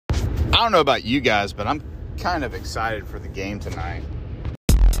don't know about you guys, but I'm kind of excited for the game tonight.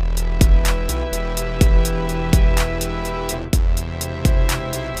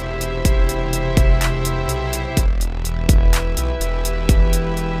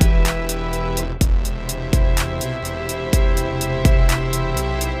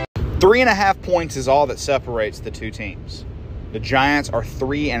 Three and a half points is all that separates the two teams. The Giants are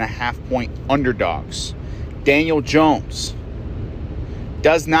 3.5-point underdogs. Daniel Jones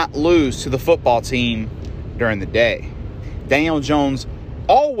does not lose to the football team during the day. Daniel Jones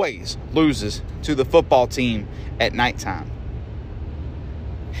always loses to the football team at nighttime.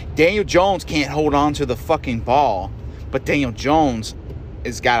 Daniel Jones can't hold on to the fucking ball, but Daniel Jones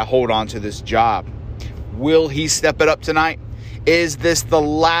has got to hold on to this job. Will he step it up tonight? Is this the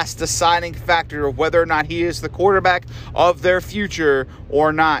last deciding factor of whether or not he is the quarterback of their future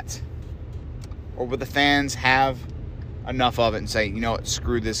or not? Or will the fans have enough of it and say, you know what,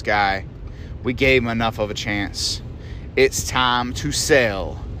 screw this guy. We gave him enough of a chance. It's time to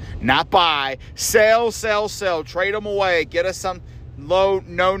sell. Not buy. Sell, sell, sell. Trade him away. Get us some low,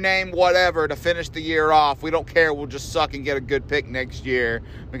 no-name whatever to finish the year off. We don't care. We'll just suck and get a good pick next year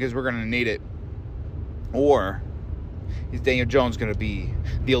because we're going to need it. Or is Daniel Jones going to be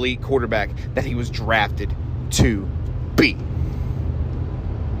the elite quarterback that he was drafted to be?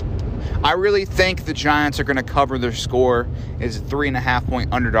 I really think the Giants are going to cover their score as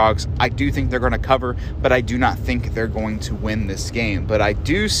 3.5-point underdogs. I do think they're going to cover, but I do not think they're going to win this game. But I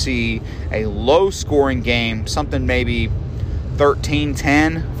do see a low-scoring game, something maybe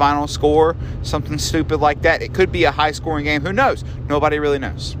 13-10 final score, something stupid like that. It could be a high-scoring game. Who knows? Nobody really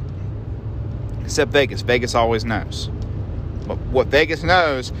knows. Except Vegas. Vegas always knows. But what Vegas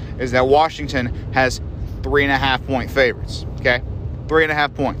knows is that Washington has 3.5-point favorites. Okay?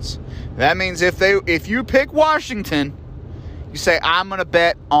 3.5 points. That means if you pick Washington, you say, I'm going to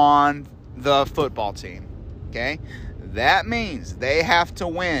bet on the football team. Okay? That means they have to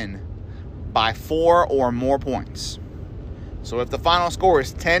win by 4 or more points. So if the final score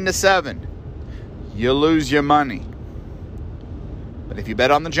is 10-7, you lose your money. But if you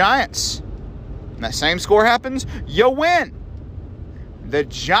bet on the Giants, and that same score happens, you win. The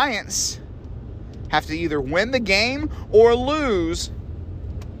Giants have to either win the game or lose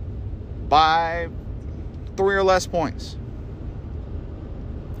by 3 or less points.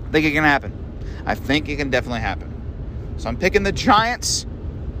 I think it can happen. I think it can definitely happen. So I'm picking the Giants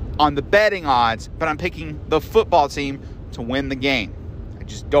on the betting odds, but I'm picking the football team to win the game. I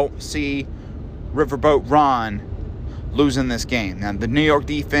just don't see Riverboat Ron losing this game. Now, the New York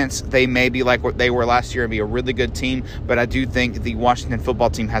defense, they may be like what they were last year and be a really good team, but I do think the Washington football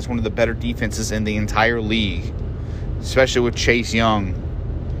team has one of the better defenses in the entire league, especially with Chase Young.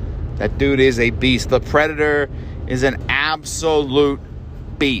 That dude is a beast. The Predator is an absolute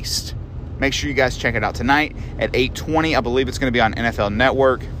beast. Make sure you guys check it out tonight at 8:20. I believe it's going to be on NFL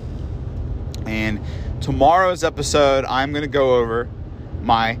Network. And tomorrow's episode, I'm going to go over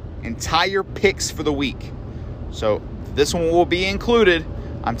my entire picks for the week. So this one will be included.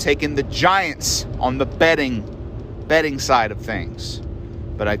 I'm taking the Giants on the betting side of things.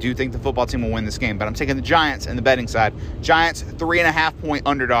 But I do think the football team will win this game. But I'm taking the Giants and the betting side. Giants, 3.5-point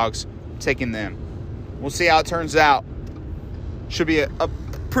underdogs. Taking them. We'll see how it turns out. Should be a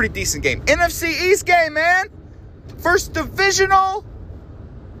pretty decent game. NFC East game, man. First divisional.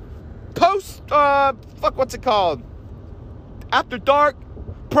 What's it called? After dark.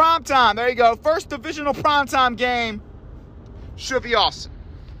 Primetime. There you go. First divisional primetime game. Should be awesome.